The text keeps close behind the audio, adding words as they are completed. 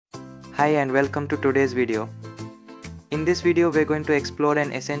Hi and welcome to today's video. In this video we're going to explore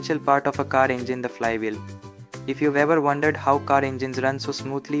an essential part of a car engine, the flywheel. If you've ever wondered how car engines run so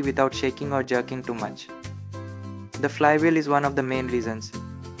smoothly without shaking or jerking too much, the flywheel is one of the main reasons.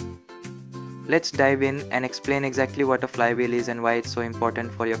 Let's dive in and explain exactly what a flywheel is and why it's so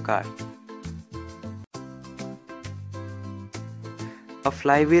important for your car. A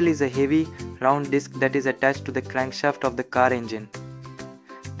flywheel is a heavy, round disc that is attached to the crankshaft of the car engine.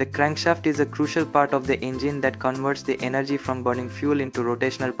 The crankshaft is a crucial part of the engine that converts the energy from burning fuel into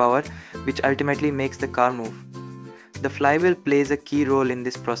rotational power, which ultimately makes the car move. The flywheel plays a key role in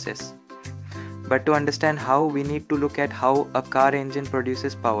this process. But to understand how, we need to look at how a car engine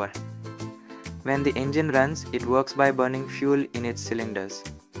produces power. When the engine runs, it works by burning fuel in its cylinders.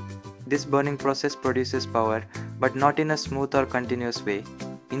 This burning process produces power, but not in a smooth or continuous way.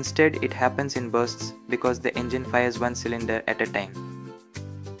 Instead, it happens in bursts because the engine fires one cylinder at a time.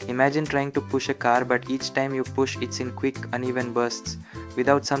 Imagine trying to push a car, but each time you push it's in quick, uneven bursts.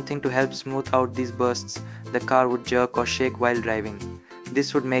 Without something to help smooth out these bursts, the car would jerk or shake while driving.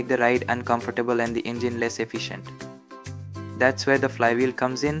 This would make the ride uncomfortable and the engine less efficient. That's where the flywheel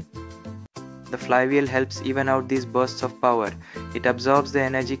comes in. The flywheel helps even out these bursts of power. It absorbs the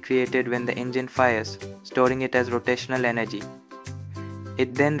energy created when the engine fires, storing it as rotational energy.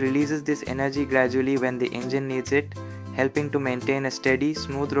 It then releases this energy gradually when the engine needs it, helping to maintain a steady,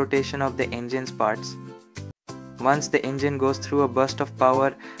 smooth rotation of the engine's parts. Once the engine goes through a burst of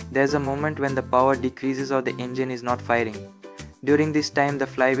power, there's a moment when the power decreases or the engine is not firing. During this time, the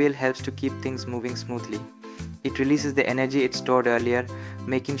flywheel helps to keep things moving smoothly. It releases the energy it stored earlier,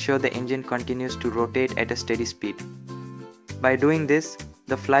 making sure the engine continues to rotate at a steady speed. By doing this,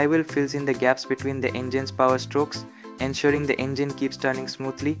 the flywheel fills in the gaps between the engine's power strokes, ensuring the engine keeps turning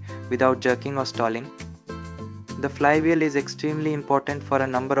smoothly without jerking or stalling. The flywheel is extremely important for a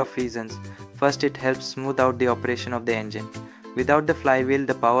number of reasons. First, it helps smooth out the operation of the engine. Without the flywheel,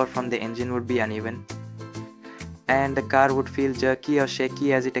 the power from the engine would be uneven, and the car would feel jerky or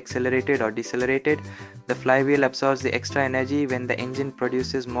shaky as it accelerated or decelerated. The flywheel absorbs the extra energy when the engine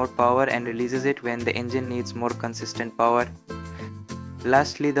produces more power and releases it when the engine needs more consistent power.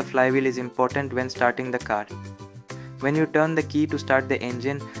 Lastly, the flywheel is important when starting the car. When you turn the key to start the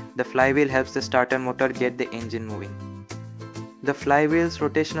engine, the flywheel helps the starter motor get the engine moving. The flywheel's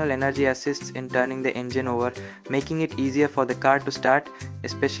rotational energy assists in turning the engine over, making it easier for the car to start,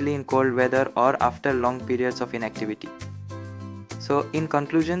 especially in cold weather or after long periods of inactivity. So, in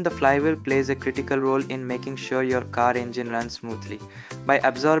conclusion, the flywheel plays a critical role in making sure your car engine runs smoothly. By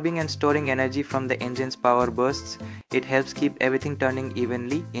absorbing and storing energy from the engine's power bursts, it helps keep everything turning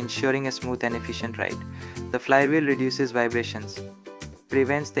evenly, ensuring a smooth and efficient ride. The flywheel reduces vibrations,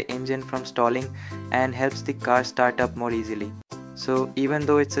 prevents the engine from stalling, and helps the car start up more easily. So, even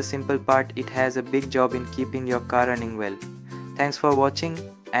though it's a simple part, it has a big job in keeping your car running well. Thanks for watching,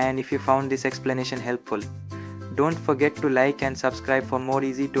 and if you found this explanation helpful, don't forget to like and subscribe for more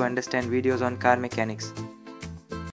easy to understand videos on car mechanics.